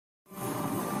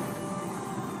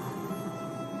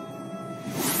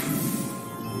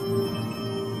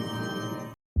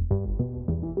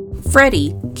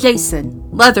Freddy, Jason,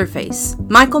 Leatherface,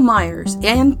 Michael Myers,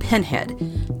 and Pinhead.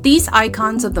 These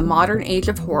icons of the modern age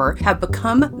of horror have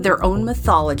become their own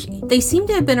mythology. They seem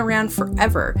to have been around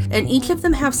forever, and each of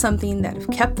them have something that have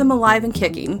kept them alive and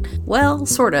kicking, well,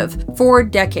 sort of, for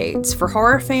decades for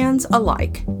horror fans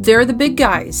alike. They're the big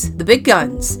guys, the big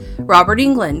guns. Robert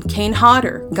Englund, Kane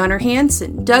Hodder, Gunnar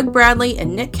Hansen, Doug Bradley,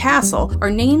 and Nick Castle are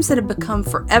names that have become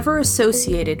forever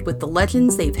associated with the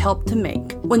legends they've helped to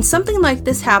make. When something like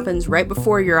this happens right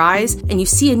before your eyes and you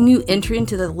see a new entry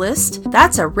into the list,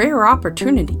 that's a rare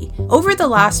opportunity. Over the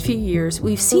last few years,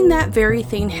 we've seen that very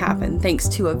thing happen thanks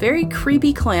to a very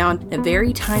creepy clown in a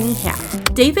very tiny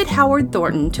hat. David Howard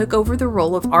Thornton took over the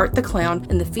role of Art the Clown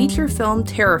in the feature film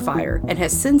Terrifier and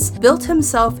has since built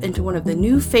himself into one of the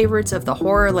new favorites of the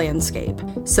horror landscape.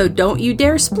 So don't you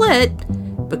dare split,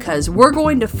 because we're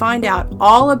going to find out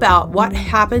all about what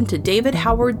happened to David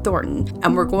Howard Thornton,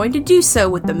 and we're going to do so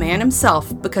with the man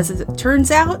himself, because as it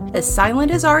turns out, as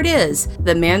silent as Art is,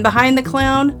 the man behind the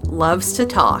clown loves to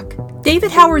talk.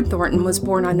 David Howard Thornton was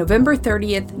born on November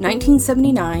 30th,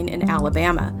 1979 in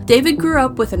Alabama. David grew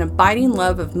up with an abiding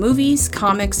love of movies,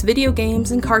 comics, video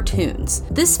games, and cartoons.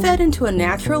 This fed into a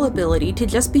natural ability to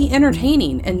just be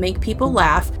entertaining and make people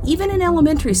laugh, even in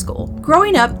elementary school.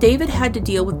 Growing up, David had to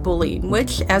deal with bullying,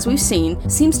 which, as we've seen,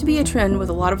 seems to be a trend with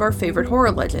a lot of our favorite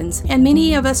horror legends, and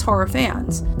many of us horror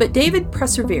fans. But David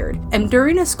persevered, and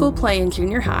during a school play in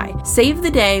junior high, saved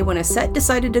the day when a set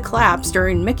decided to collapse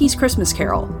during Mickey's Christmas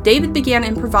Carol. David began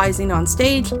improvising on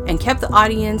stage and kept the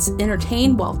audience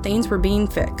entertained while things were being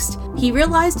fixed. He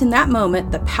realized in that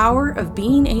moment the power of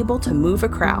being able to move a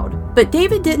crowd. But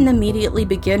David didn't immediately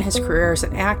begin his career as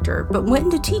an actor, but went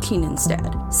into teaching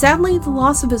instead. Sadly, the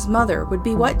loss of his mother would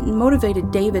be what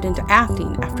motivated David into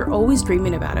acting after always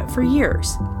dreaming about it for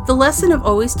years. The lesson of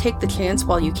always take the chance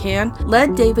while you can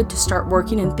led David to start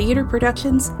working in theater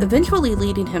productions, eventually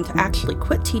leading him to actually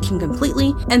quit teaching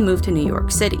completely and move to New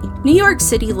York City. New York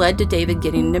City led to David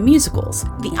getting into musicals.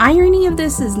 The irony of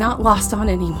this is not lost on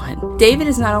anyone. David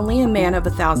is not only a man of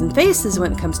 1,000 faces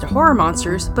when it comes to horror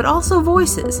monsters, but also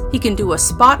voices. He can do a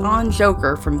spot-on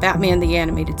Joker from Batman the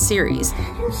Animated Series.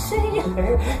 You see,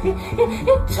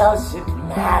 it doesn't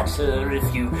matter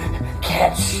if you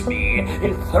catch me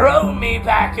and throw me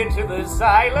back into the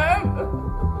asylum.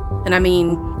 And I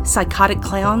mean, psychotic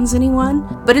clowns,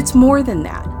 anyone? But it's more than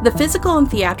that. The physical and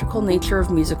theatrical nature of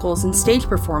musicals and stage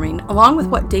performing, along with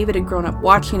what David had grown up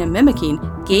watching and mimicking,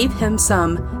 gave him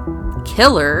some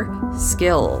killer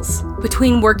skills.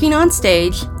 Between working on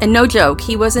stage, and no joke,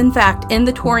 he was in fact in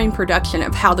the touring production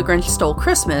of How the Grinch Stole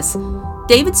Christmas,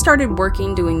 David started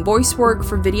working doing voice work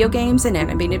for video games and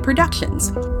animated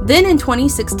productions. Then in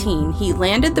 2016, he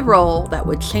landed the role that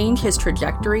would change his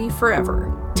trajectory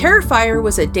forever. Terrifier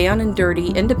was a down and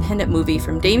dirty independent movie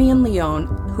from Damien Leone,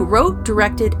 who wrote,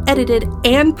 directed, edited,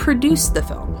 and produced the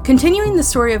film. Continuing the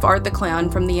story of Art the Clown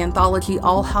from the anthology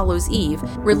All Hallows Eve,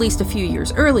 released a few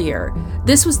years earlier,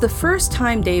 this was the first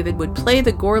time David would play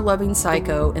the gore-loving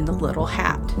psycho in The Little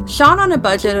Hat. Shot on a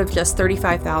budget of just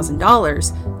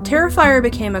 $35,000, Terrifier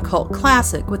became a cult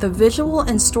classic with a visual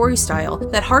and story style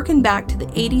that harkened back to the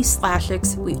 80s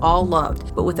slashics we all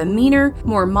loved, but with a meaner,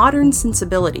 more modern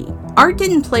sensibility. Art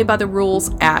didn't play by the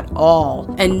rules at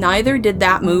all, and neither did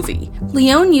that movie.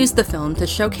 Leone used the film to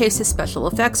showcase his special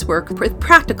effects work with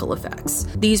practical effects.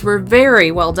 These were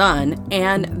very well done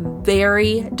and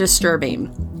very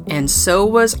disturbing. And so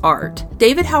was Art.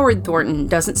 David Howard Thornton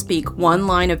doesn't speak one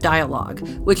line of dialogue,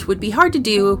 which would be hard to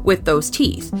do with those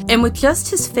teeth. And with just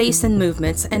his face and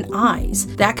movements and eyes,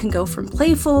 that can go from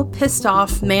playful, pissed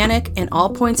off, manic, and all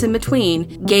points in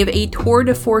between, gave a tour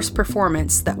de force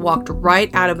performance that walked right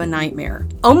out of a nightmare.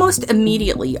 Almost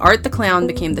immediately, Art the Clown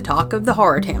became the talk of the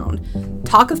horror town.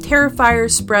 Talk of Terrifier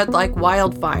spread like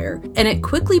wildfire, and it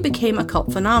quickly became a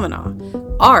cult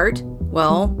phenomenon. Art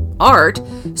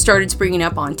started springing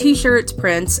up on t-shirts,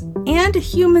 prints, and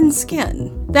human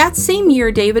skin. That same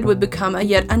year, David would become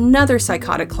yet another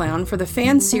psychotic clown for the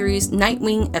fan series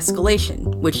Nightwing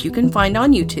Escalation, which you can find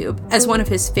on YouTube, as one of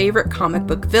his favorite comic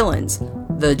book villains,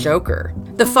 the Joker.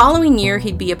 The following year,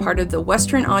 he'd be a part of the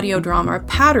Western audio drama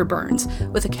Powder Burns,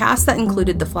 with a cast that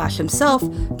included The Flash himself,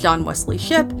 John Wesley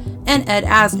Shipp, and Ed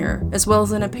Asner, as well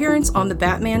as an appearance on the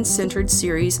Batman-centered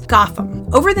series Gotham.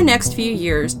 Over the next few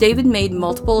years, David made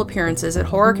multiple appearances at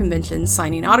horror conventions,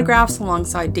 signing autographs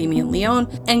alongside Damien Leone,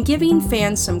 and giving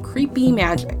fans some creepy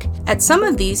magic. At some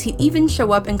of these, he'd even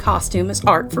show up in costume as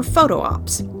Art for photo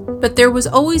ops. But there was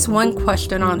always one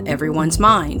question on everyone's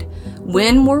mind.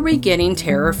 When were we getting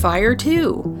Terrifier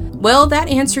 2? Well, that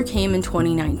answer came in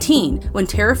 2019 when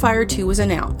Terrifier 2 was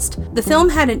announced. The film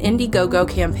had an Indiegogo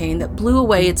campaign that blew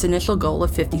away its initial goal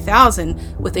of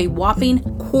 $50,000 with a whopping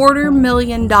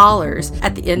 $250,000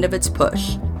 at the end of its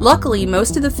push. Luckily,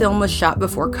 most of the film was shot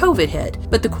before COVID hit,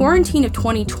 but the quarantine of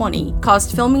 2020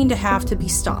 caused filming to have to be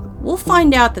stopped. We'll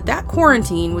find out that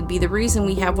quarantine would be the reason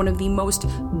we have one of the most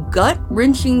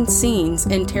gut-wrenching scenes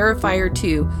in Terrifier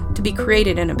 2 to be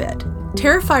created in a bit.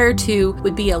 Terrifier 2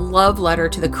 would be a love letter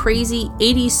to the crazy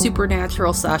 80s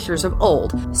supernatural slashers of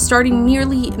old, starting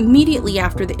nearly immediately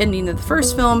after the ending of the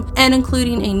first film and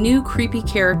including a new creepy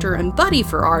character and buddy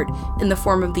for Art in the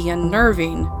form of the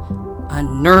unnerving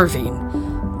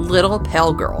little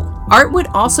pale girl. Art would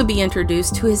also be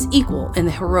introduced to his equal in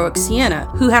the heroic Sienna,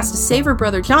 who has to save her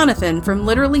brother Jonathan from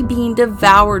literally being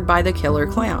devoured by the killer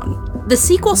clown. The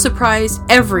sequel surprised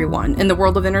everyone in the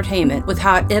world of entertainment with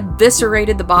how it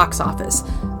eviscerated the box office,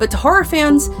 but to horror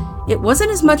fans, it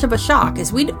wasn't as much of a shock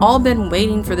as we'd all been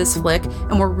waiting for this flick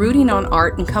and were rooting on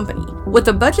Art and company. With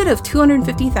a budget of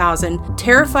 $250,000,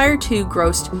 Terrifier 2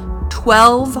 grossed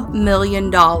 $12 million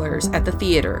at the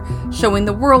theater, showing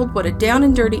the world what a down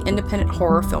and dirty independent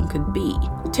horror film could be.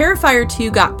 Terrifier 2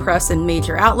 got press in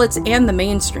major outlets and the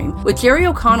mainstream, with Jerry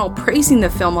O'Connell praising the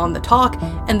film on The Talk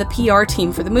and the PR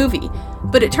team for the movie.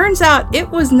 But it turns out it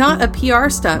was not a PR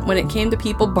stunt when it came to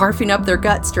people barfing up their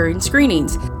guts during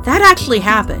screenings. That actually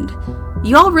happened.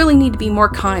 You all really need to be more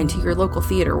kind to your local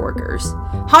theater workers.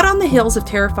 Hot on the heels of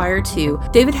Terrifier 2,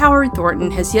 David Howard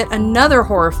Thornton has yet another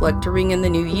horror flick to ring in the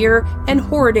new year and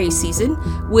Horror Day season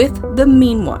with The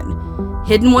Mean One.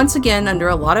 Hidden once again under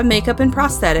a lot of makeup and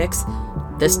prosthetics,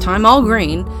 this time all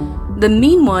green, The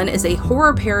Mean One is a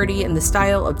horror parody in the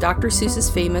style of Dr. Seuss's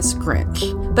famous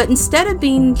Grinch. But instead of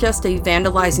being just a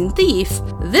vandalizing thief,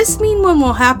 this Mean One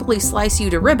will happily slice you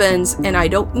to ribbons, and I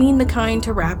don't mean the kind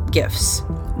to wrap gifts.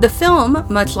 The film,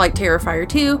 much like Terrifier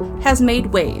 2, has made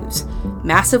waves.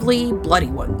 Massively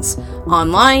bloody ones,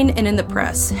 online and in the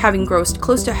press, having grossed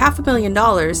close to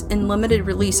 $500,000 in limited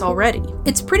release already.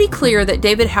 It's pretty clear that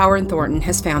David Howard Thornton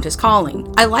has found his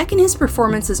calling. I liken his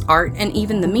performance as Art and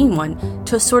even The Mean One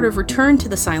to a sort of return to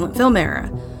the silent film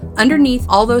era. Underneath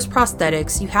all those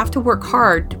prosthetics, you have to work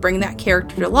hard to bring that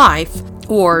character to life,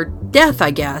 or death,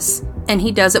 I guess, and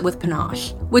he does it with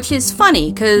panache. Which is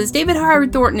funny, because David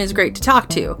Howard Thornton is great to talk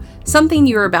to, something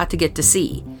you're about to get to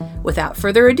see. Without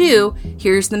further ado,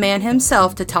 here's the man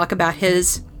himself to talk about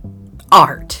his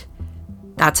art.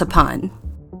 That's a pun.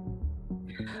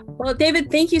 Well, David,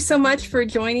 thank you so much for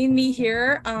joining me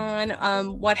here on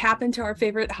What Happened to Our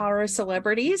Favorite Horror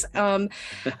Celebrities. I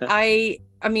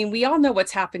mean, we all know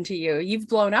what's happened to you. You've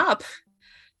blown up.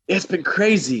 It's been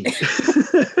crazy.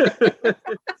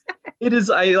 It is.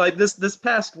 I like this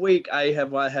past week. I had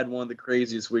one of the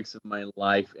craziest weeks of my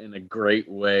life in a great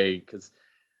way, because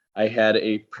I had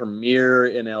a premiere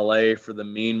in LA for The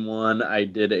Mean One. I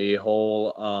did a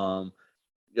whole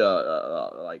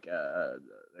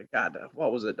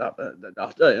what was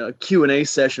it? Q&A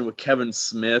session with Kevin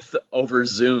Smith over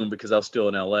Zoom, because I was still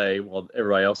in LA while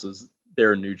everybody else was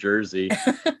there in New Jersey.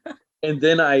 And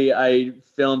then I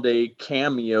filmed a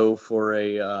cameo for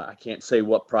I can't say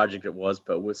what project it was,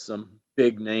 but with some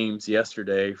big names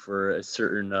yesterday for a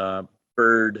certain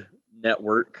bird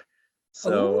network.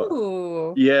 So,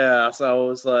 Ooh. yeah, so I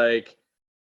was like,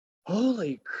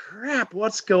 holy crap,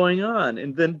 what's going on?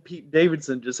 And then Pete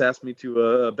Davidson just asked me to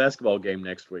a basketball game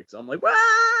next week. So I'm like, what?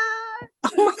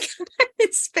 Oh my God,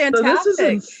 it's fantastic. So this is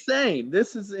insane.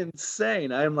 This is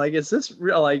insane. I'm like, is this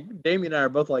real? Like, Damien and I are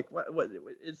both like, what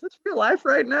is this real life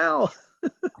right now?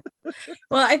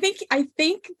 Well, I think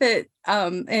that,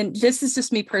 and this is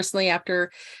just me personally,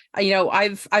 after,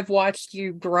 I've watched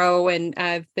you grow, and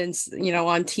I've been,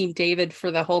 on Team David for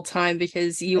the whole time,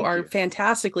 because you are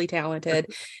fantastically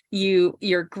talented.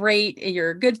 You're great.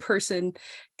 You're a good person,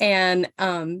 and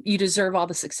you deserve all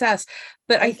the success.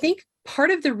 But I think part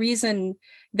of the reason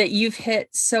that you've hit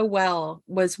so well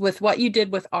was with what you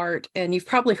did with Art, and you've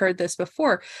probably heard this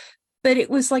before, but it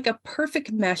was like a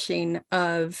perfect meshing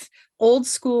of old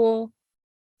school,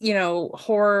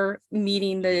 horror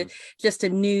meeting the just a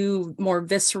new, more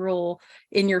visceral,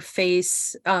 in your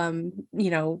face,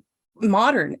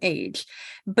 modern age.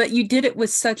 But you did it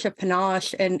with such a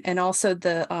panache, and also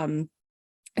the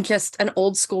just an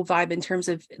old school vibe in terms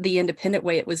of the independent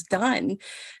way it was done.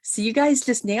 So you guys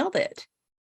just nailed it.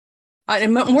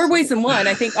 In more ways than one.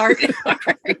 I think Art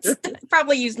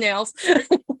probably use nails.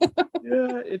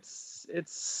 Yeah,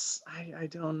 I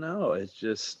don't know. It's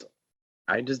just,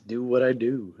 I just do what I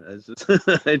do.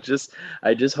 I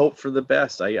just hope for the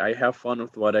best. I have fun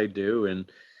with what I do,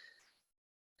 and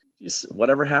just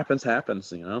whatever happens,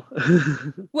 happens, you know.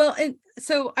 Well, and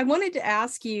so I wanted to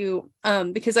ask you,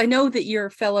 because I know that you're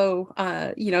a fellow,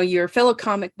 you're a fellow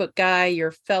comic book guy, you're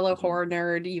a fellow horror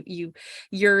nerd.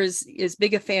 You're as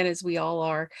big a fan as we all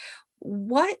are.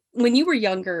 When you were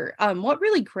younger, what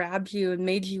really grabbed you and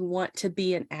made you want to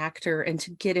be an actor and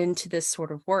to get into this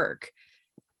sort of work?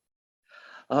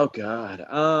 Oh God.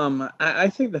 I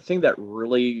think the thing that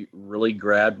really, really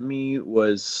grabbed me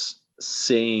was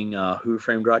seeing Who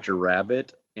Framed Roger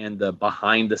Rabbit and the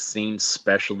behind the scenes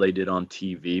special they did on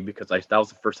TV, because that was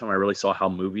the first time I really saw how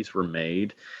movies were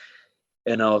made.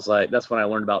 And I was like, that's when I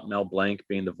learned about Mel Blanc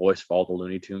being the voice for all the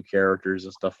Looney Tune characters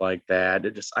and stuff like that.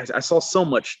 I saw so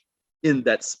much in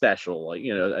that special, like,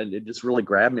 and it just really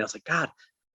grabbed me. I was like, God,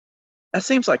 that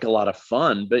seems like a lot of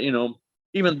fun. But,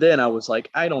 even then I was like,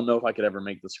 I don't know if I could ever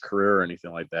make this career or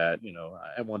anything like that.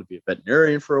 I wanted to be a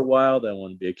veterinarian for a while. Then I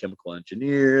wanted to be a chemical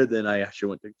engineer. Then I actually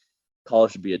went to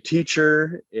college to be a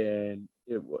teacher. And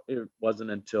it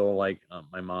wasn't until like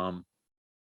my mom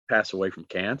passed away from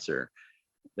cancer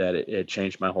that it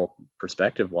changed my whole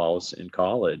perspective while I was in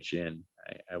college. And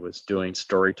I was doing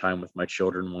story time with my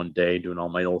children one day, doing all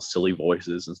my old silly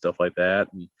voices and stuff like that.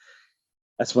 And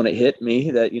that's when it hit me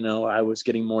that, I was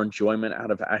getting more enjoyment out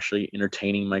of actually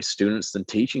entertaining my students than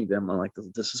teaching them. I'm like,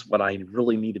 this is what I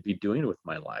really need to be doing with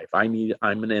my life. I'm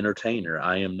an entertainer.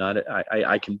 I am not,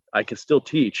 I can still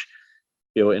teach,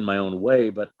 in my own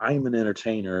way, but I'm an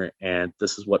entertainer and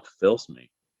this is what fulfills me.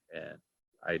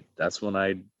 And that's when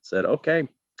I said, okay,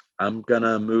 I'm going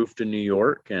to move to New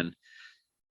York and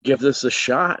give this a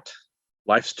shot.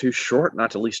 Life's too short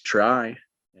not to at least try.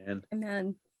 And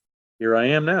Amen. Here I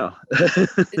am now.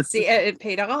 See, it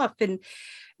paid off. And,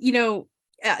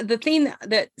 the thing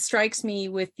that strikes me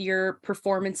with your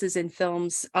performances in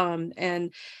films,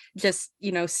 and just,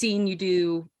 seeing you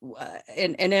do,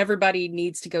 and everybody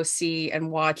needs to go see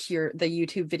and watch the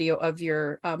YouTube video of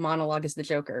your monologue as the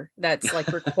Joker. That's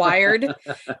like required.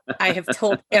 I have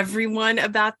told everyone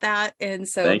about that. And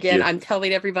so Thank again, you. I'm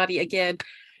telling everybody again,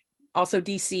 also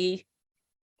DC,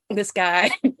 this guy.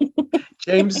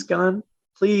 James Gunn,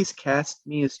 please cast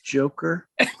me as Joker.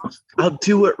 I'll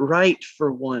do it right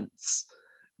for once.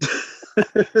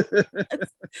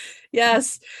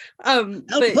 Yes. I'll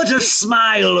put a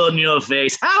smile on your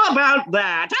face. How about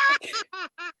that?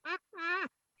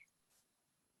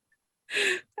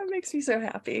 That makes me so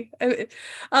happy.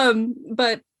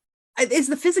 But it's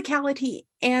the physicality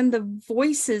and the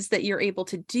voices that you're able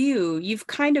to do. You've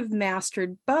kind of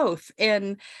mastered both.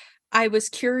 And I was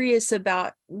curious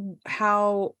about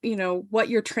how, what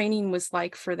your training was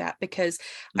like for that, because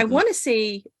I want to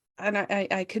say, and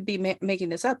I could be making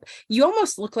this up, you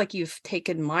almost look like you've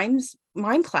taken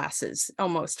mime classes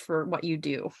almost for what you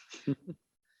do.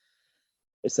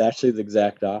 It's actually the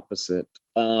exact opposite.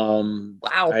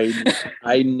 Wow.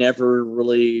 I never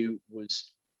really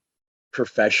was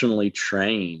professionally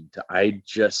trained. I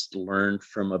just learned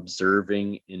from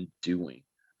observing and doing.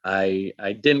 I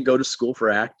didn't go to school for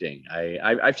acting.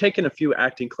 I've taken a few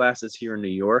acting classes here in New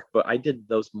York, but I did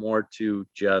those more to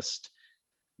just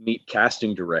meet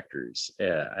casting directors.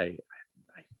 I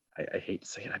hate to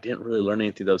say it, I didn't really learn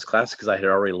anything through those classes because I had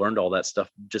already learned all that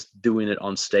stuff just doing it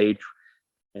on stage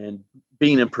and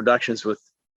being in productions with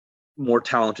more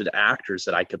talented actors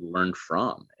that I could learn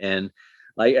from. And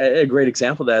like a great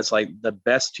example of that is like the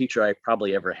best teacher I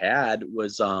probably ever had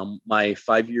was my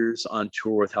 5 years on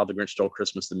tour with How the Grinch Stole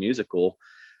Christmas, the musical.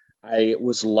 I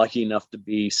was lucky enough to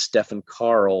be Stephen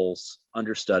Carl's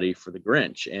understudy for the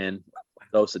Grinch. And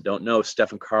those that don't know,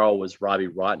 Stephen Carl was Robbie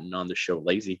Rotten on the show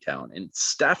Lazy Town. And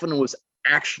Stephen was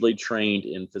actually trained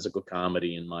in physical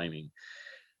comedy and miming.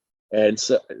 And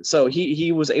so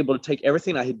he was able to take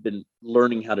everything I had been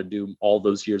learning how to do all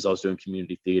those years I was doing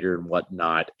community theater and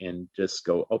whatnot, and just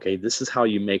go, okay, this is how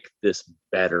you make this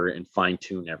better and fine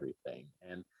tune everything.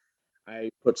 And I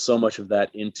put so much of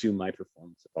that into my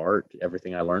performance of art,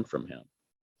 everything I learned from him.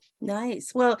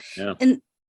 Nice. Well, Yeah. and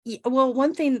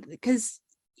one thing, because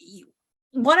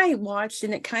what I watched,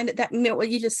 and it kind of, that what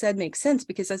you just said makes sense,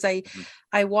 because as I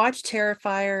watched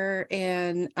Terrifier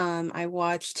and I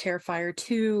watched Terrifier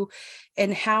 2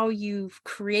 and how you've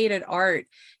created art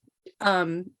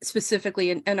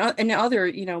specifically and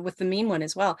other, with the Mean One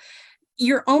as well,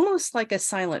 you're almost like a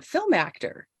silent film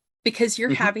actor because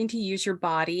you're having to use your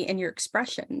body and your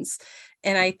expressions.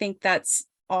 And I think that's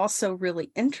also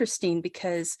really interesting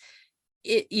because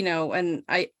it, and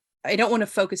I don't want to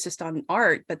focus just on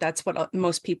art, but that's what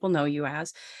most people know you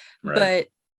as. Right. But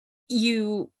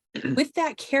you, with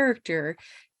that character,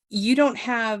 you don't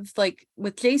have, like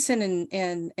with Jason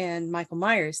and Michael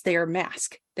Myers, they are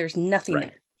masked. There's nothing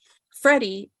there.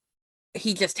 Freddy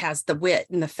he just has the wit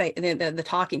and the face, the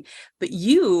talking. But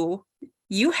you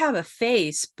have a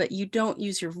face, but you don't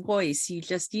use your voice. You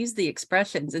just use the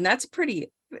expressions, and that's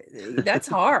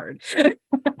hard.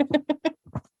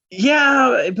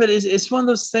 Yeah, but it's one of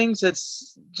those things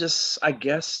that's just, I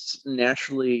guess,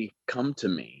 naturally come to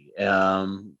me.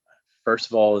 First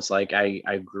of all, it's like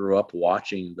I grew up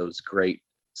watching those great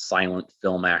silent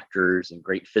film actors and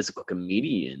great physical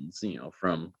comedians,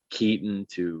 from Keaton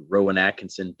to Rowan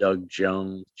Atkinson, Doug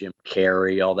Jones, Jim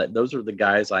Carrey, all that. Those are the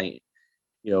guys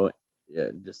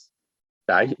just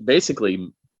I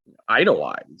basically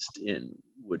idolized and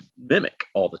would mimic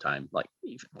all the time, like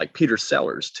Peter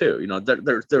Sellers too.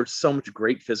 There's so much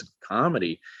great physical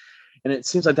comedy, and it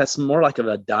seems like that's more like of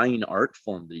a dying art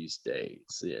form these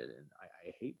days. And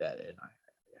I hate that, and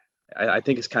I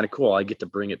think it's kind of cool. I get to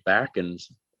bring it back in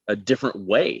a different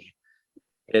way.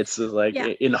 It's like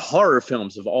in horror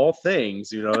films of all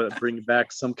things, bring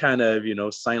back some kind of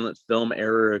silent film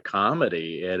era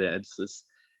comedy, and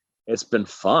it's been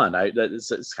fun.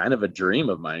 It's kind of a dream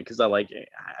of mine, because I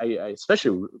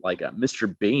especially like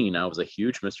Mr. Bean. I was a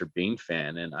huge Mr. Bean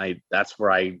fan, and that's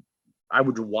where I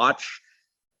would watch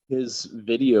his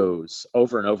videos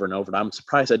over and over and over. And I'm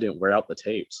surprised I didn't wear out the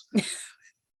tapes.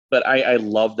 But I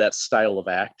love that style of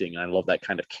acting. I love that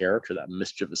kind of character, that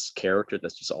mischievous character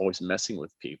that's just always messing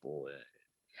with people.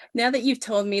 Now that you've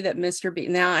told me that Mr.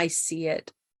 Bean, now I see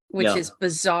it, which is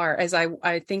bizarre. As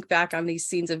I think back on these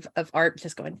scenes of Art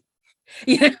just going,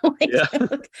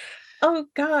 oh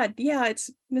God, yeah, it's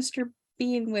Mr.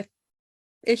 Bean with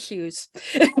issues.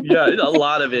 Yeah, a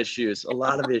lot of issues.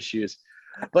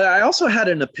 But I also had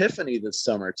an epiphany this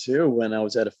summer too, when I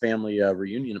was at a family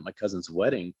reunion at my cousin's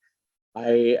wedding.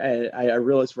 I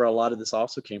realized where a lot of this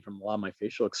also came from. A lot of my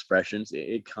facial expressions,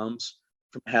 it comes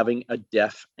from having a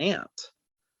deaf aunt.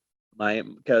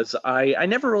 Because I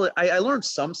never really, I learned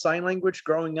some sign language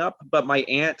growing up, but my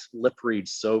aunt lip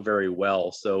reads so very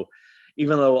well. So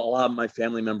even though a lot of my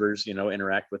family members,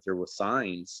 interact with her with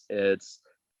signs,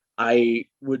 I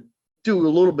would do a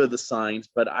little bit of the signs,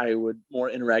 but I would more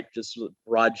interact just with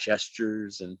broad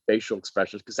gestures and facial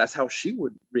expressions, because that's how she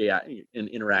would react and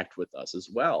interact with us as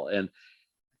well. And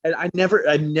I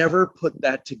never put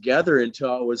that together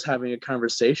until I was having a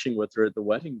conversation with her at the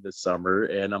wedding this summer.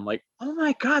 And I'm like, oh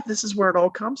my God, this is where it all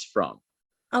comes from.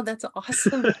 Oh, that's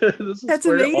awesome. That's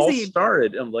where amazing. It all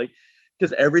started. I'm like,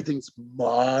 because everything's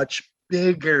much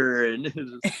bigger. And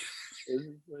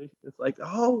it's like,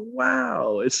 oh,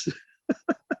 wow.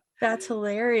 That's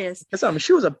hilarious. Because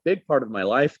she was a big part of my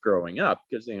life growing up,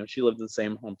 because she lived in the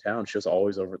same hometown. She was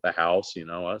always over at the house. She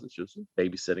was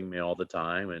babysitting me all the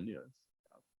time, and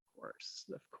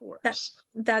of course.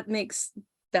 That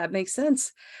makes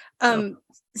sense.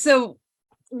 So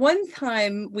one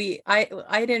time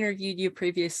I'd interviewed you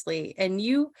previously, and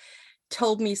you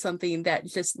told me something that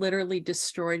just literally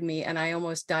destroyed me, and I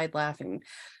almost died laughing.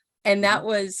 And that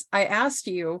was, I asked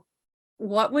you,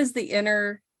 what was the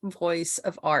inner voice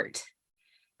of Art?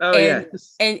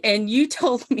 And you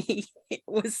told me it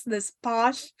was this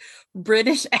posh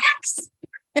British accent.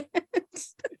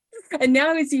 And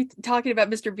now as you talking about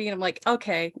Mr. Bean, I'm like,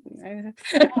 okay.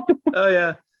 Oh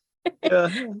yeah.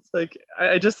 It's like,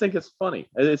 I just think it's funny.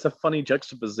 It's a funny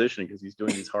juxtaposition, because he's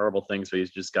doing these horrible things, but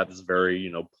he's just got this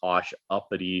very posh,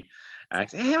 uppity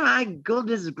accent. Hey, my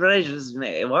goodness gracious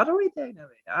me, what are we doing?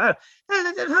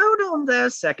 Hold on there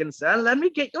a second, sir. Let me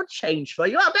get your change for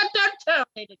you. Oh, don't tell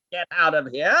me to get out of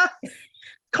here.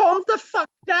 Calm the fuck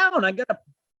down. I'm gonna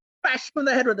bash you in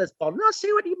the head with this bottle. Now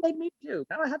see what you made me do.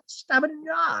 Now I have to stab it in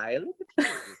your eye. Look at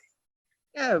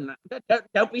you.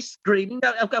 Don't be screaming.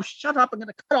 Go, shut up. I'm going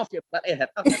to cut off your bloody head.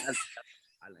 Oh, my goodness.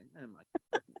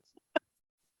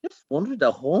 Just wanted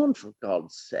a horn, for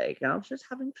God's sake. I was just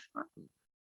having fun.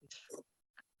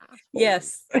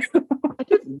 Yes. I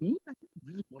didn't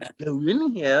really want to go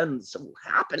in here, and so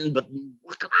happened, but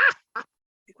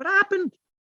what happened?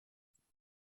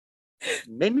 It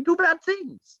made me do bad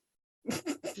things.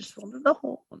 Just wanted a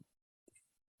horn.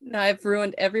 Now I've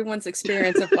ruined everyone's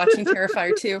experience of watching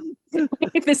Terrifier 2.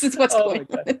 This is what's going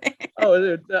on.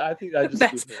 Oh, I think I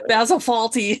just Basil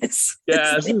Fawlty is.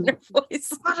 Yes. What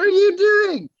are you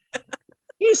doing?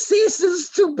 He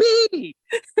ceases to be.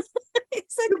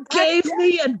 You gave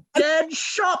me a dead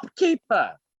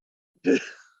shopkeeper.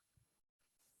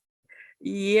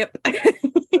 Yep.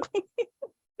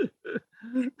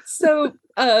 So,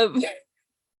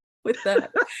 with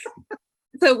that,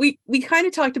 so we kind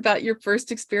of talked about your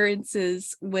first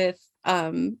experiences with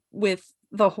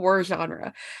the horror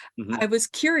genre. Mm-hmm. I was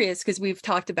curious, because we've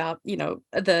talked about,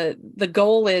 the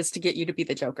goal is to get you to be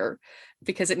the Joker,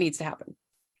 because it needs to happen.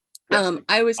 Yes,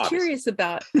 I was curious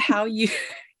about how you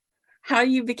how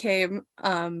you became,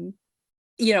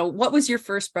 what was your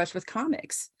first brush with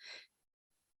comics?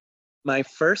 My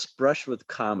first brush with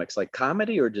comics, like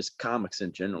comedy or just comics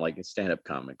in general, like stand-up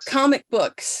comics? Comic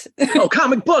books. Oh,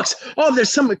 comic books. Oh,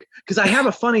 there's some, because I have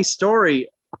a funny story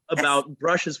about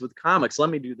brushes with comics. Let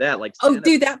me do that. Like,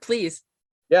 do that, please.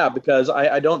 Yeah, because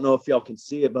I don't know if y'all can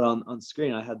see it, but on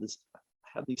screen I have these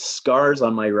scars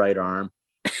on my right arm.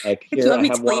 Like here, Let I me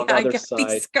have tell one you, on the I other got side.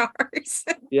 these scars.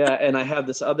 Yeah, and I have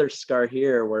this other scar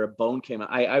here where a bone came out.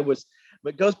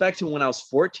 But it goes back to when I was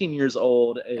 14 years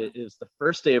old. It was the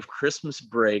first day of Christmas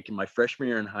break in my freshman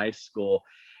year in high school.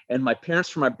 And my parents,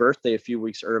 for my birthday a few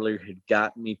weeks earlier, had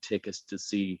got me tickets to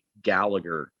see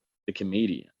Gallagher, the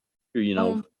comedian,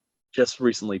 who, just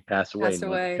recently passed away. And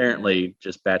apparently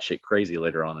just batshit crazy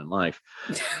later on in life.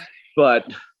 But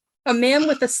a man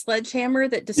with a sledgehammer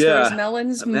that destroys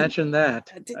melons. Imagine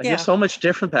that. You're so much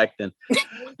different back then.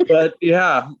 But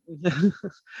yeah,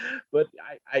 but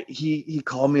he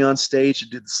called me on stage to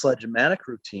do the Sledge-O-Matic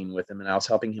routine with him, and I was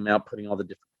helping him out, putting all the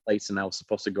different plates, and I was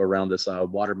supposed to go around this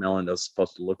watermelon that was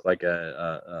supposed to look like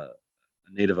a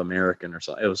Native American or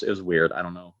something. It was weird. I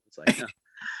don't know. It's like, yeah.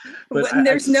 But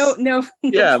there's no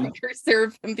precursor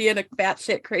of him being a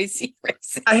batshit crazy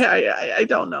racist. I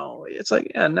don't know. It's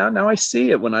like, yeah, now I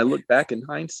see it when I look back in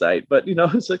hindsight. But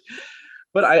it's like,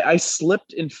 but I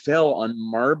slipped and fell on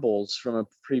marbles from a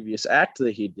previous act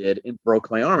that he did and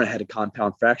broke my arm. I had a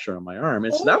compound fracture on my arm.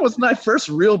 And so that was my first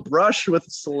real brush with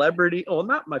celebrity. Well,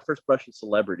 not my first brush with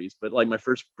celebrities, but like my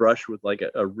first brush with like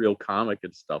a real comic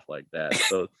and stuff like that.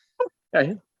 So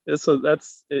yeah. So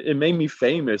it made me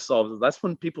famous. So that's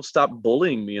when people stopped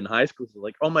bullying me in high school. They're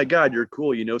like, oh my God, you're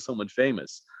cool. Someone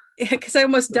famous. Yeah, because I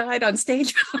almost died on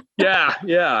stage. Yeah.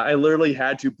 I literally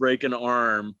had to break an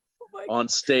arm on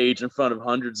stage in front of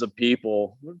hundreds of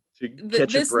people to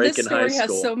catch a break in high school. This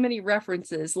story has so many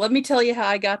references. Let me tell you how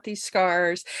I got these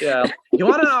scars. Yeah. You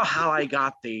want to know how I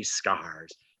got these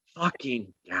scars?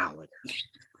 Fucking Gallagher.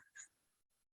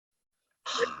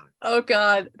 Oh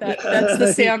God, that's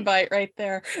the soundbite right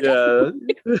there. Yeah.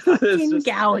 Fucking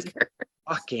Gallagher.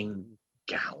 Fucking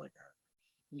Gallagher.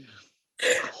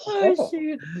 Oh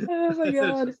shoot. Oh my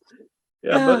God.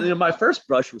 Yeah, but my first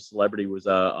brush with celebrity was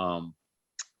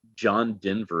John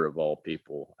Denver, of all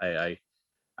people.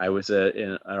 I was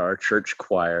in our church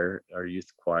choir, our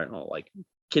youth choir, like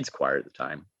kids choir at the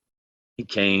time. He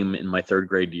came in my third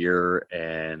grade year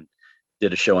and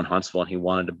did a show in Huntsville, and he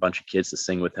wanted a bunch of kids to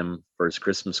sing with him for his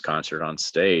Christmas concert on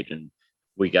stage, and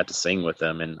we got to sing with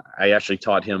him. And I actually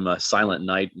taught him Silent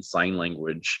Night and sign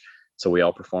language, so we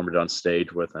all performed it on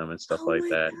stage with him and stuff like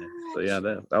that. So yeah,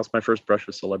 that was my first brush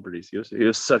with celebrities. He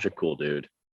was such a cool dude.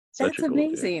 That's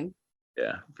amazing. Dude.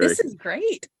 Yeah, this is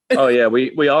great. Oh yeah,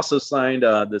 we also signed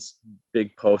this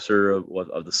big poster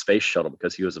of the space shuttle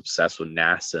because he was obsessed with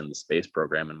NASA and the space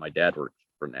program, and my dad worked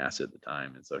for NASA at the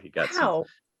time, and so he got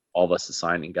all of us to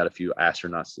sign and got a few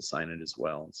astronauts to sign it as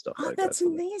well and stuff like that. That's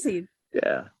amazing.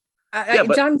 Yeah.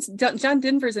 John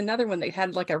Denver's another one that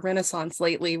had like a renaissance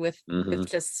lately with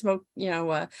just smoke,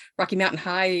 Rocky Mountain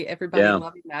High, everybody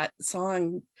loving that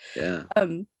song. Yeah.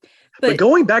 But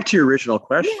going back to your original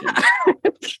question.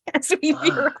 As we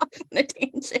veer off on a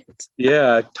tangent.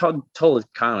 Yeah, totally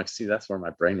comics. See, that's where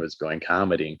my brain was going,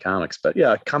 comedy and comics. But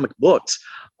yeah, comic books.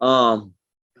 I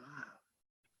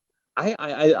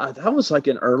that was like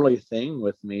an early thing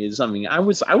with me. I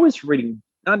was reading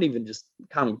not even just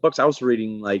comic books. I was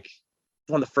reading like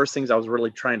one of the first things I was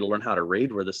really trying to learn how to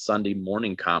read were the Sunday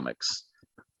morning comics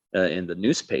in the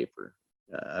newspaper.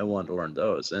 I wanted to learn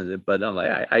those, but I'm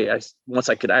like, I once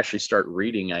I could actually start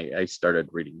reading, I started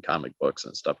reading comic books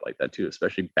and stuff like that too,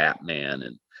 especially Batman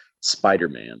and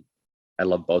Spider-Man. I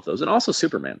love both those, and also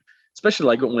Superman, especially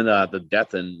like when the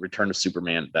death and return of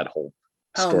Superman, that whole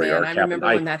story arc happened. I remember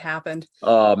when that happened.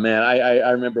 Oh man, I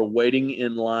remember waiting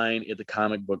in line at the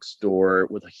comic book store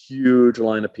with a huge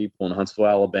line of people in Huntsville,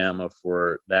 Alabama,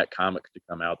 for that comic to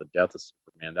come out. The death of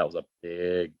Superman, that was a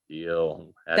big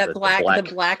deal. That the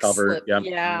black cover, slip.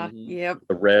 Yeah, yep.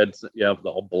 The reds,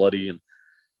 all bloody and.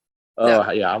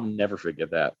 Oh yeah, I'll never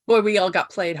forget that. Boy, we all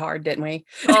got played hard, didn't we?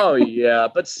 Oh yeah,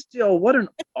 but still, what an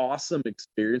awesome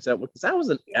experience that was. Because that was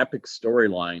an epic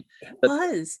storyline. It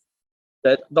was.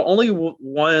 That the only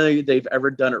one they've ever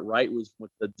done it right was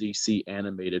with the DC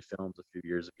animated films a few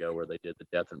years ago, where they did the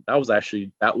death, and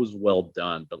that was well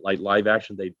done. But like live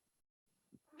action, they.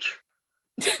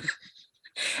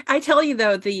 I tell you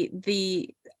though, these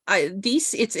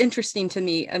it's interesting to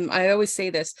me, and I always say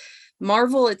this.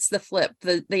 Marvel, it's the flip.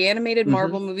 The animated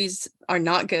Marvel movies are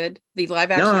not good. The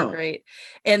live action are great,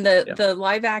 and the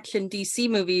live action DC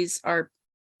movies are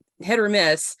hit or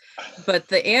miss. But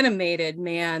the animated,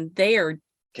 man, they are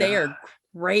They are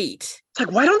great. It's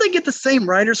like, why don't they get the same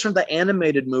writers from the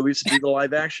animated movies to do the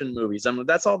live action movies? I mean,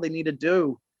 that's all they need to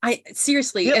do.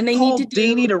 Seriously, Get and they Paul need to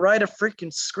do Dini to write a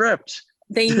freaking script.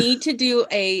 They need to do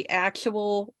a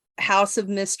actual House of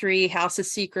Mystery, House of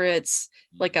Secrets,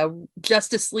 like a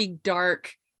Justice League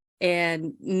Dark,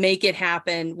 and make it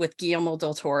happen with Guillermo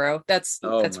del Toro. That's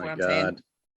what I'm saying.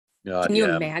 God, can you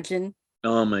imagine?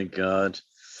 Oh my God.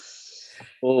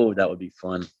 Oh, that would be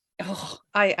fun. Oh,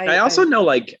 I also know,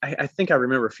 like, I think I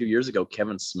remember a few years ago,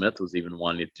 Kevin Smith was even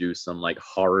wanting to do some like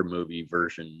horror movie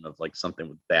version of like something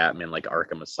with Batman, like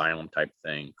Arkham Asylum type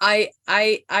thing. I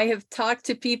have talked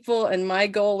to people, and my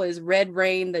goal is Red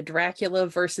Rain, the Dracula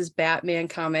versus Batman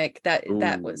comic. That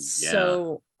was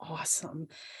so awesome.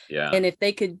 Yeah. And if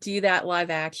they could do that live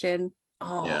action,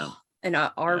 and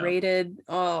R-rated,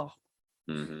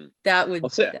 that would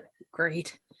be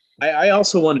great. I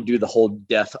also want to do the whole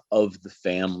death of the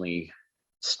family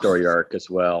story arc as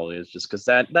well. Is just because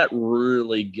that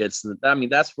really gets. I mean,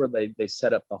 that's where they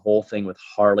set up the whole thing with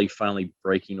Harley finally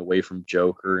breaking away from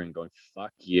Joker and going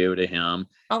 "fuck you" to him.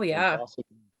 Oh yeah. It also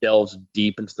delves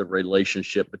deep into the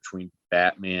relationship between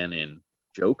Batman and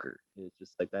Joker. It's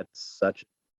just like that's such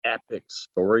an epic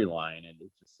storyline, and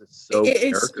it's so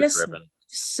character driven.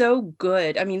 So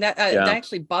good. I mean, I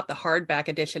actually bought the hardback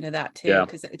edition of that too,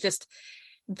 because it just.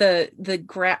 The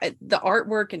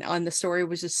artwork and on the story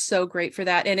was just so great for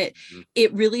that, and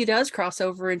it really does cross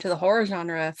over into the horror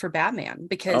genre for Batman,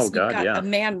 because you've got a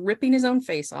man ripping his own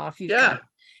face off. I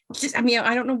mean,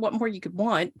 I don't know what more you could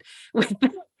want.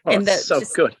 And that's so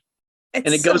good. And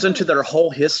it goes into their whole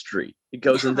history. It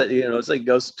goes into it's like it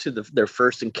goes to their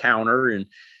first encounter and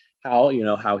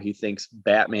how he thinks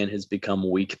Batman has become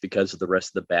weak because of the rest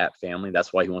of the Bat family.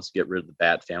 That's why he wants to get rid of the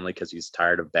Bat family, because he's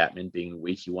tired of Batman being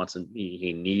weak.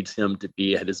 He needs him to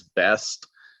be at his best.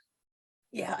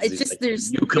 Yeah, it's just like,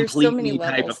 there's so many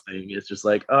levels. Type of thing. It's just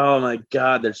like, oh my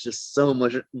God, there's just so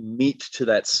much meat to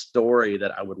that story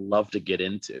that I would love to get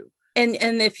into. And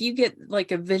if you get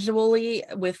like a visually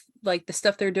with like the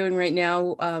stuff they're doing right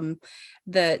now,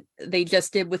 that they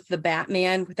just did with the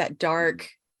Batman, with that dark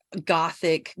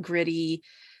gothic gritty,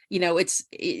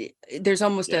 there's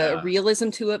almost a realism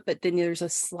to it, but then there's a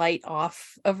slight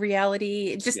off of reality.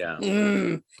 It just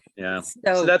so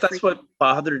that's what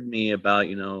bothered me about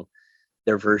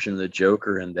their version of the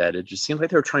Joker, and that it just seems like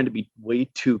they were trying to be way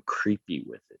too creepy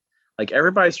with it. Like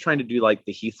everybody's trying to do like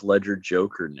the Heath Ledger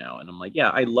Joker now, and I'm like,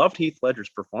 I loved Heath Ledger's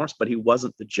performance, but he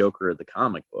wasn't the Joker of the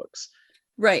comic books.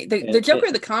 Right. The Joker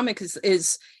of the comic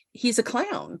is he's a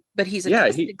clown, but he's a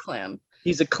twisted clown.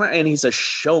 He's a clown and he's a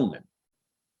showman,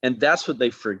 and that's what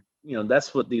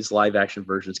that's what these live action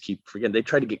versions keep forgetting. They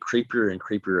try to get creepier and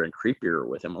creepier and creepier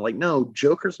with him. I'm like, no,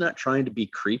 Joker's not trying to be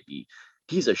creepy.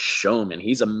 He's a showman.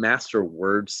 He's a master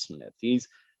wordsmith. He's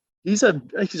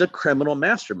a criminal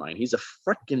mastermind. He's a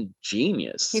freaking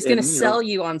genius. He's going to sell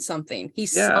you on something.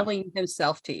 He's selling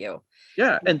himself to you.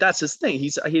 Yeah, and that's his thing.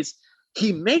 He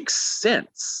makes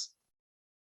sense.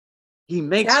 He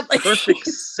makes perfect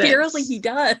sense. Apparently he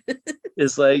does.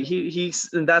 It's like he's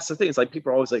and that's the thing. It's like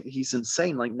people are always like, he's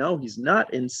insane. Like, no, he's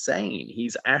not insane.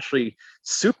 He's actually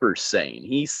super sane.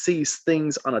 He sees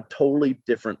things on a totally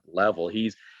different level.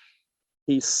 He's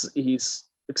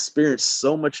experienced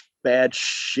so much bad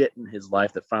shit in his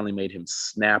life that finally made him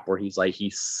snap, where he's like, he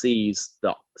sees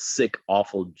the sick,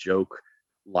 awful joke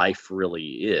life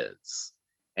really is.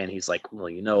 And he's like, well,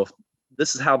 if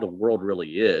this is how the world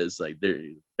really is, like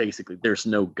there's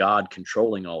no God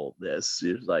controlling all of this.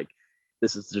 It's like,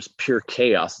 this is just pure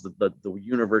chaos. The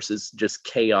universe is just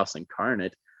chaos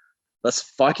incarnate. Let's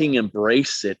fucking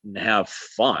embrace it and have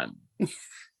fun.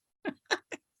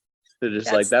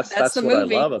 It's like that's what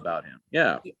movie. I love about him.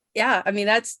 Yeah. I mean,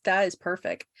 that is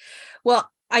perfect. Well,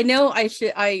 I know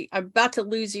I'm about to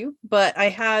lose you, but I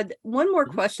had one more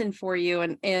question for you,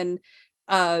 and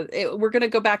we're going to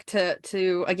go back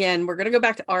we're going to go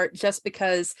back to art, just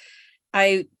because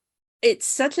it's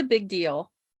such a big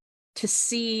deal to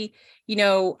see,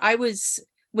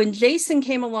 when Jason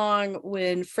came along,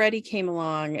 when Freddy came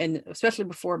along, and especially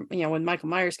before, when Michael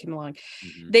Myers came along,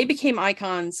 they became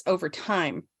icons over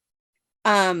time.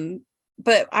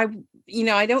 But I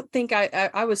don't think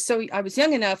I was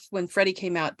young enough when Freddy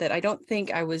came out that I don't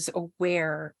think I was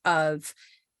aware of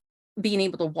being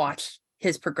able to watch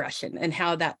his progression and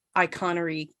how that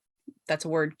iconery, that's a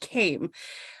word, came.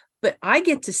 But I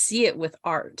get to see it with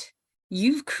art.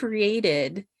 You've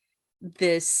created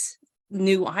this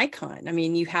new icon. I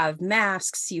mean, you have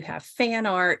masks, you have fan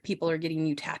art, people are getting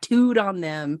you tattooed on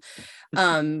them.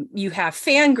 You have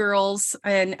fangirls,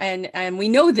 and we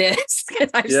know this because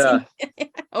I've seen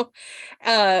it,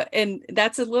 and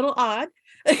that's a little odd.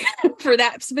 for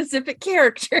that specific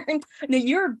character. No,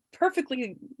 you're a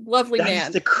perfectly lovely That man.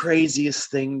 is the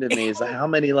craziest thing to me is how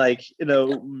many like,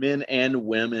 men and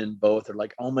women both are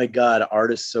like, oh my God,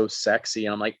 art is so sexy.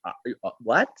 And I'm like,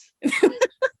 what?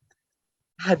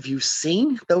 Have you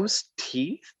seen those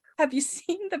teeth? Have you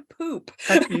seen the poop?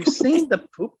 Have you seen the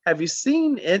poop? Have you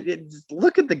seen it?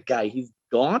 Look at the guy. He's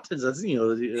gaunt.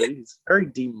 He's very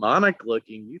demonic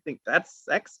looking. You think that's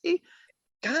sexy?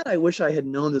 God, I wish I had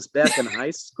known this back in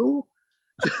high school.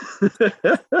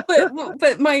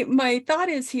 but my thought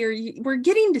is here, we're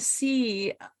getting to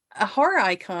see a horror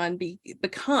icon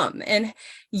become, and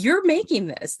you're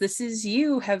making this is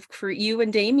you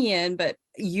and Damien, but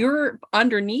you're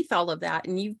underneath all of that,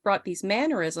 and you've brought these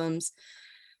mannerisms.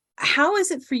 How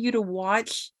is it for you to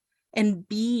watch and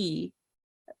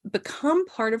become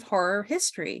part of horror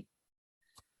history?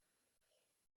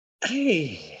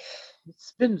 Hey,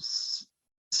 it's been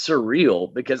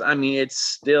surreal because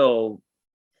it's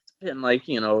been like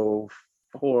 4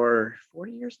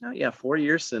 years now. Yeah, 4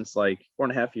 years since, like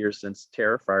 4.5 years since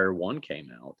Terrifier 1 came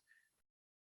out,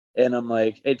 and I'm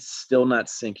like, it's still not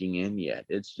sinking in yet.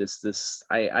 It's just this,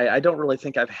 I don't really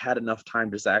think I've had enough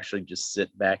time to actually just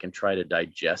sit back and try to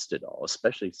digest it all,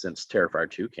 especially since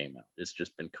Terrifier 2 came out. It's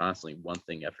just been constantly one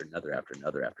thing after another after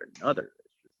another after another.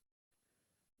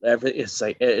 It's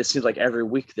like, it seems like every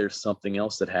week there's something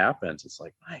else that happens. It's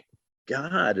like, my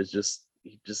God, he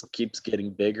just keeps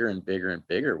getting bigger and bigger and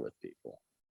bigger with people.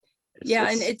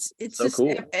 And it's so just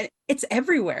cool. It's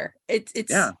everywhere.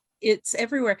 It's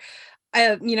everywhere.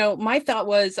 My thought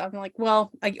was, I'm like,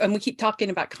 well, and we keep talking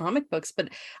about comic books, but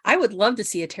I would love to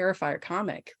see a Terrifier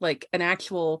comic, like an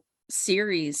actual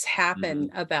series happen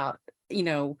about,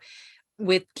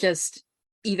 with just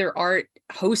either art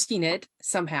hosting it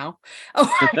somehow,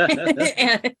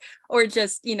 or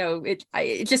just,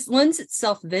 it just lends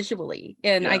itself visually.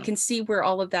 And I can see where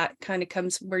all of that kind of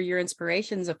comes, where your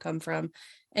inspirations have come from,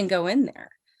 and go in there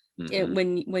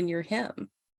when you're him.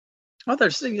 Well,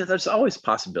 there's always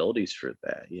possibilities for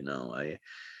that.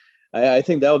 I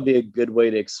think that would be a good way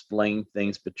to explain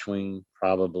things between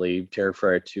probably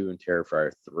Terrifier 2 and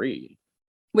Terrifier 3.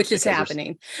 Which is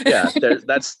happening.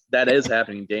 That is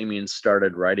happening. Damien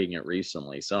started writing it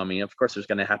recently. So, of course, there's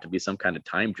going to have to be some kind of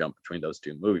time jump between those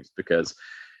two movies because,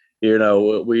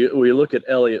 we look at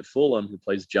Elliot Fulham, who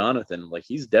plays Jonathan, like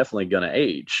he's definitely going to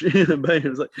age. But it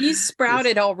was like, he's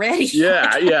sprouted already.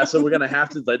 Yeah. So we're going to have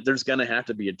to, there's going to have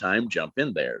to be a time jump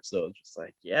in there. So it's just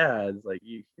like, it's like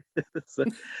you,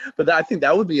 but I think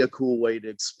that would be a cool way to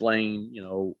explain,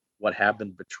 what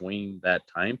happened between that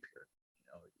time period.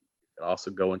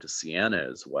 Also go into Sienna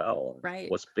as well, right?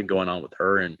 What's been going on with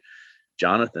her and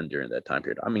Jonathan during that time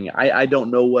period. I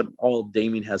don't know what all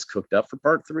Damien has cooked up for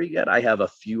part 3 yet. I have a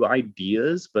few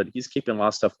ideas, but he's keeping a lot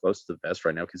of stuff close to the vest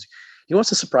right now because he wants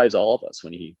to surprise all of us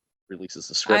when he releases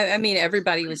the script.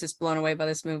 Everybody was just blown away by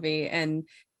this movie and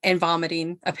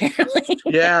vomiting, apparently.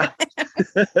 Yeah.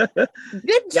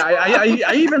 Good job. Yeah,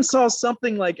 I even saw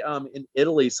something like in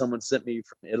Italy, someone sent me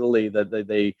from Italy that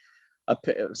they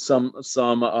some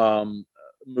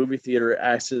movie theater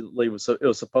accidentally it was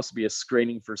supposed to be a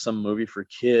screening for some movie for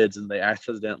kids, and they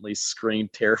accidentally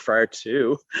screened Terrifier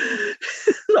 2.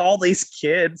 All these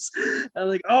kids. I'm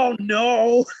like, oh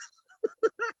no.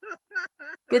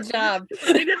 Good job.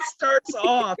 It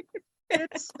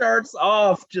starts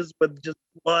off just with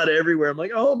blood everywhere. I'm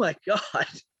like, oh my God.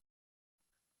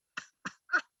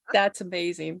 That's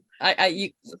amazing. Come on,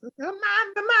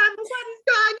 what is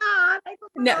going on?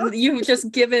 No, you've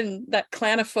just given that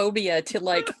clanophobia to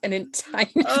like an entire.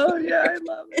 Oh yeah, I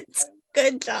love it.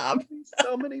 Good job.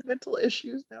 So many mental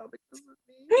issues now because of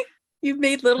me. You've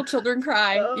made little children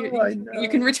cry. I know. You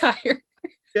can retire.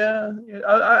 Yeah,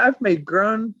 I've made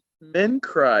grown men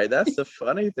cry. That's the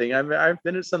funny thing. I've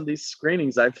been at some of these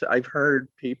screenings. I've heard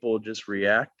people just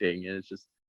reacting, and it's just.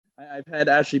 I've had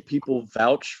actually people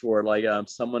vouch for, like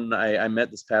someone I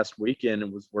met this past weekend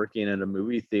and was working in a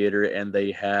movie theater, and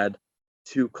they had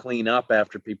to clean up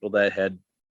after people that had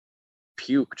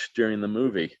puked during the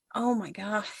movie. Oh my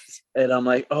God. And I'm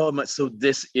like, so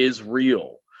this is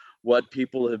real. What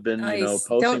people have been,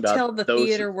 posting Don't about. Don't tell the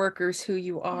theater workers who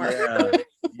you are.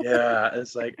 Yeah.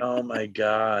 It's like, oh my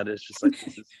God. It's just like,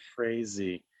 this is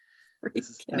crazy.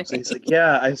 It's like,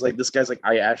 I was like, this guy's like,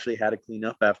 I actually had to clean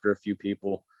up after a few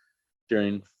people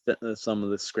during some of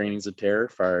the screenings of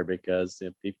Terrifier because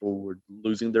people were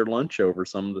losing their lunch over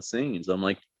some of the scenes. I'm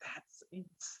like, that's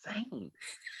insane.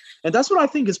 And that's what I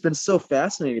think has been so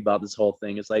fascinating about this whole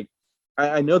thing. It's like,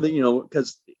 I know that,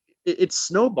 because it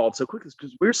snowballed so quickly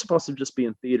because we were supposed to just be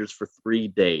in theaters for 3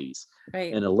 days,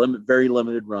 right, in a very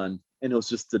limited run. And it was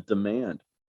just the demand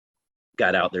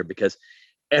got out there because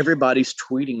everybody's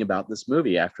tweeting about this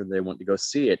movie after they went to go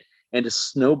see it, and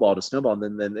just snowball to snowball.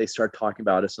 And then they start talking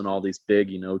about us on all these big,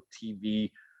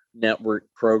 TV network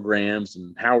programs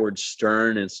and Howard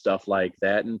Stern and stuff like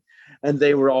that. And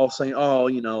they were all saying, oh,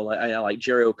 like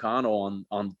Jerry O'Connell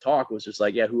on Talk was just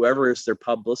like, yeah, whoever is their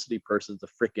publicity person is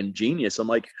a freaking genius. I'm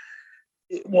like,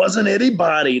 it wasn't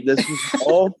anybody. This was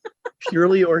all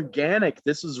purely organic.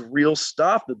 This is real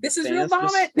stuff. This is real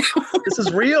vomit. This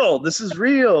is real. This is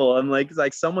real. I'm like, it's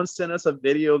like someone sent us a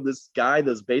video of this guy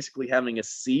that's basically having a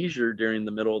seizure during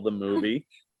the middle of the movie.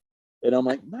 And I'm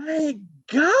like, my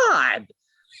God,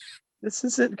 this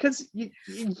isn't, because you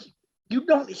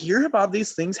don't hear about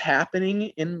these things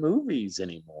happening in movies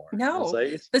anymore. No,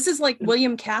 this is like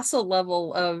William Castle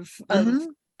level of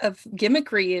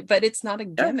gimmickry, but it's not a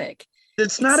gimmick.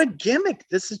 It's not a gimmick.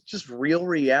 This is just real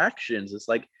reactions. It's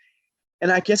like,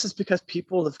 and I guess it's because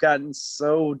people have gotten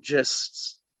so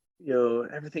just,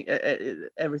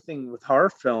 everything with horror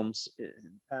films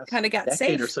kind of got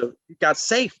safe. Or so got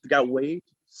safe. Got way too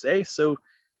safe. So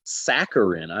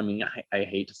saccharine. I mean, I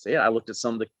hate to say it. I looked at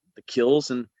some of the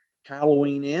kills and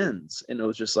Halloween Ends, and it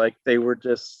was just like they were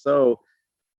just so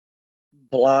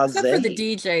blasé. Except for the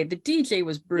DJ. The DJ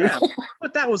was brutal. Yeah,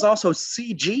 but that was also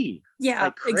CG. Yeah,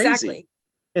 like crazy. Exactly.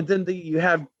 And then you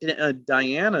have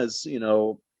Diana's,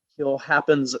 kill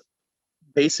happens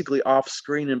basically off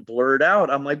screen and blurred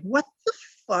out. I'm like, what the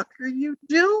fuck are you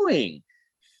doing?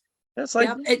 That's like,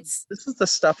 this is the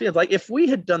stuff. Like if we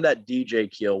had done that DJ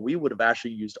kill, we would have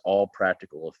actually used all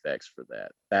practical effects for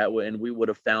that. That way, and we would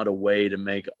have found a way to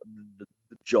make the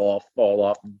jaw fall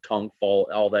off, and tongue fall,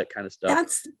 all that kind of stuff.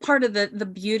 That's part of the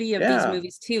beauty of these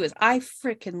movies too. Is I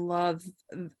freaking love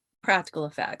practical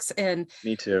effects, and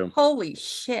me too. Holy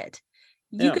shit,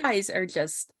 you guys are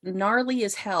just gnarly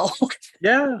as hell.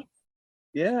 Yeah.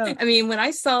 I mean, when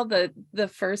I saw the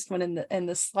first one and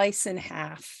the slice in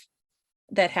half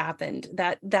that happened,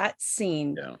 that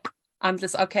scene, I'm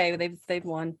just okay. They've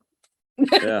won.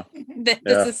 Yeah.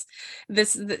 This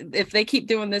if they keep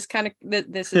doing this kind of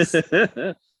this is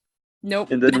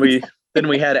nope. And then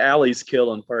we had Allie's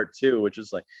kill in part 2, which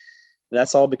is like,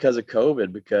 that's all because of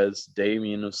COVID, because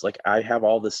Damien was like, I have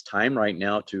all this time right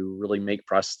now to really make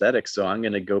prosthetics, so I'm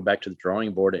going to go back to the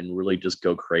drawing board and really just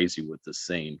go crazy with this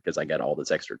scene because I got all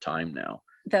this extra time now.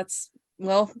 That's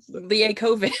the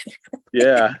COVID.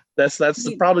 Yeah, that's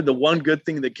probably the one good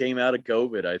thing that came out of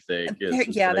COVID, I think.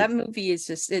 That movie is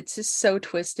it's just so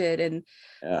twisted, and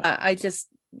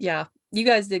you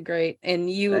guys did great, and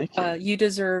you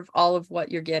deserve all of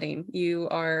what you're getting. You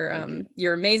are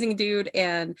you're an amazing dude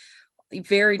and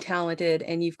very talented,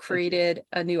 and you've created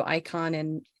a new icon,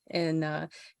 and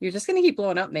you're just gonna keep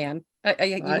blowing up, man.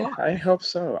 I hope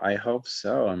so.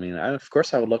 I mean, of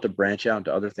course I would love to branch out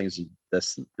into other things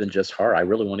than just horror. I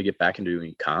really want to get back into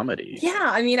doing comedy. Yeah,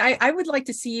 I mean, I would like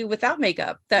to see you without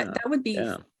makeup. That would be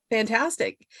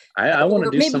fantastic. I want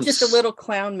to do maybe just a little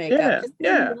clown makeup.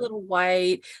 Yeah. A little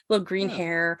white, little green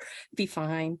hair, be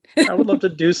fine. I would love to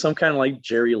do some kind of like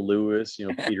Jerry Lewis,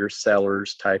 Peter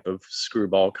Sellers type of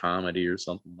screwball comedy or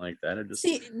something like that.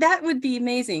 See, that would be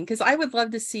amazing, because I would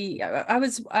love to see.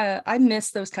 I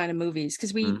miss those kind of movies,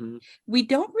 because we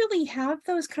don't really have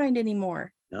those kind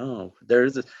anymore. No,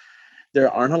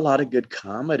 there aren't a lot of good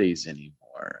comedies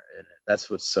anymore, and that's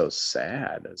what's so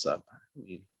sad. Let's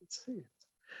see.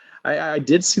 I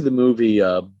did see the movie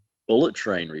Bullet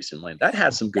Train recently. That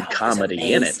had some good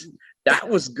comedy in it. That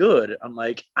was good. I'm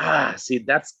like, see,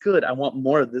 that's good. I want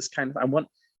more of this kind of. I want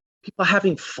people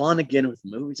having fun again with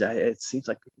movies. It seems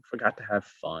like people forgot to have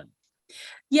fun.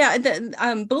 Yeah,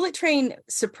 the Bullet Train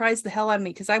surprised the hell out of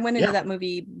me, because I went into that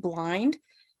movie blind.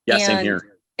 Yeah, same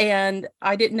here. And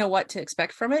I didn't know what to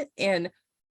expect from it. And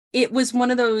it was one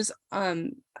of those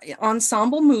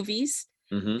ensemble movies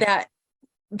that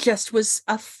just was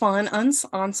a fun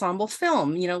ensemble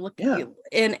film,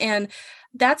 and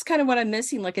that's kind of what I'm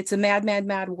missing. Like, it's a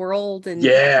mad world. And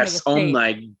yes, oh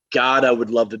my God, I would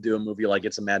love to do a movie like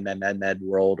It's a Mad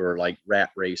World, or like Rat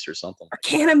Race or something like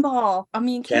Cannonball. I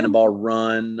mean, Cannonball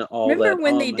Run. Remember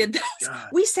when they did those? God.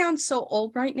 We sound so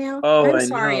old right now. Oh, I'm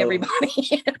sorry,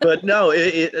 everybody. But no,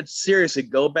 it seriously,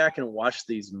 go back and watch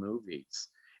these movies.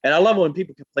 And I love when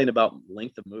people complain about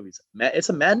length of movies. It's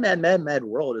a Mad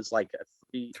World is like a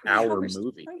 3-hour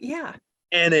movie. Yeah.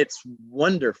 And it's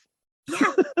wonderful.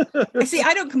 Yeah. See,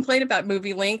 I don't complain about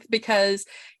movie length, because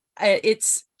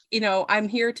it's, I'm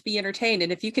here to be entertained.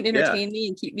 And if you can entertain me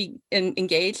and keep me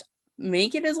engaged,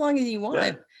 make it as long as you want.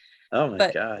 Yeah. Oh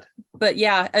my God. But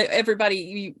yeah,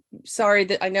 everybody, sorry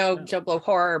that I know Joe Blow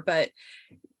horror, but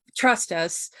trust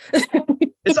us.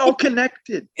 It's all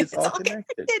connected. It's all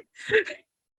connected.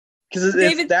 Because it's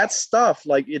David, that stuff.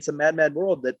 Like it's a Mad Mad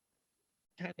World that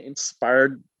kind of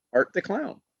inspired Art the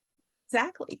Clown.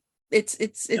 exactly. It's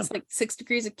Yeah. like 6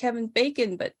 Degrees of Kevin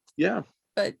Bacon, but Yeah.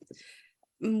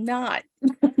 not.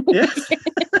 Yeah.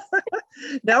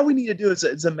 Now we need to do it's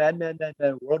a Mad Mad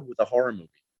World with a horror movie.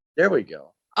 There we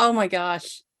go. Oh my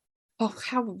gosh. Oh,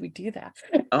 how would we do that?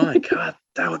 Oh my god,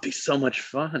 that would be so much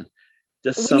fun.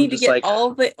 Just We some need to just get like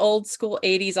all the old school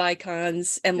 80s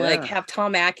icons and like yeah, have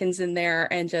Tom Atkins in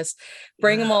there and just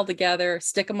bring them yeah. all together,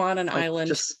 stick them on an Like island.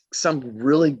 just some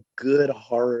really good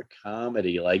horror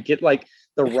comedy. Like get like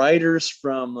the writers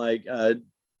from like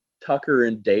Tucker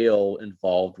and Dale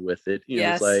involved with it. You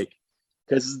know, it's Yes. like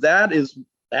because that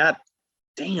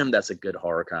damn, that's a good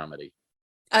horror comedy.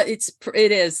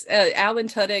 It is. Alan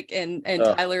Tudyk and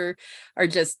Ugh. Tyler are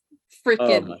just Oh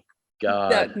freaking my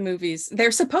god. movies.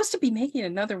 They're supposed to be making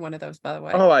another one of those, by the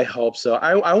way. Oh, I hope so.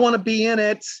 I want to be in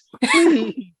it.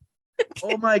 Please.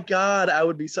 Oh my god, I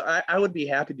would be so I would be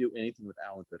happy to do anything with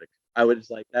Alan Tudyk. I would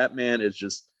just like that man is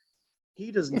just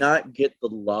he does not get the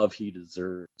love he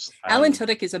deserves. Alan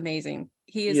Tudyk is amazing.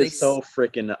 He is so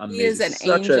freaking amazing. He is an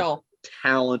such angel. a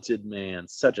talented man.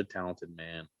 Such a talented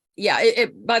man. Yeah.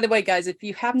 By the way, guys, if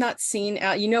you have not seen,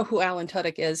 you know who Alan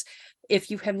Tudyk is. If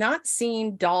you have not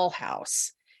seen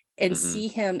Dollhouse and see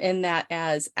him in that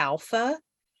as Alpha,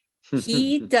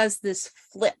 he does this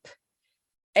flip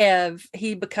of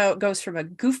goes from a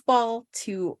goofball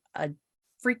to a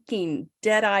freaking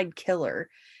dead-eyed killer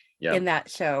in that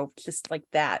show. Just like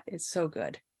that is so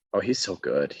good. Oh, he's so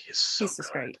good. He's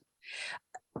just great.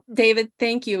 David,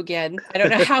 thank you again. I don't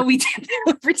know how we did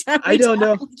that every time. I don't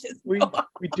know.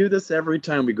 We do this every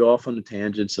time. We go off on the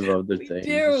tangents of other things.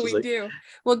 We do.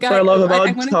 Well, guys, what I love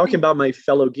about talking about my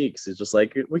fellow geeks is just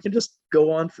like we can just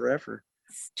go on forever.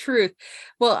 Truth.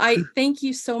 Well, I thank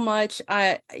you so much.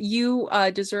 You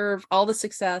deserve all the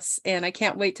success, and I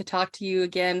can't wait to talk to you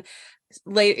again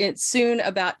soon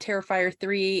about Terrifier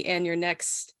 3 and your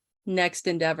next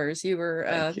endeavors.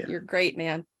 You're great,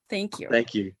 man. Thank you.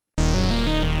 Thank you.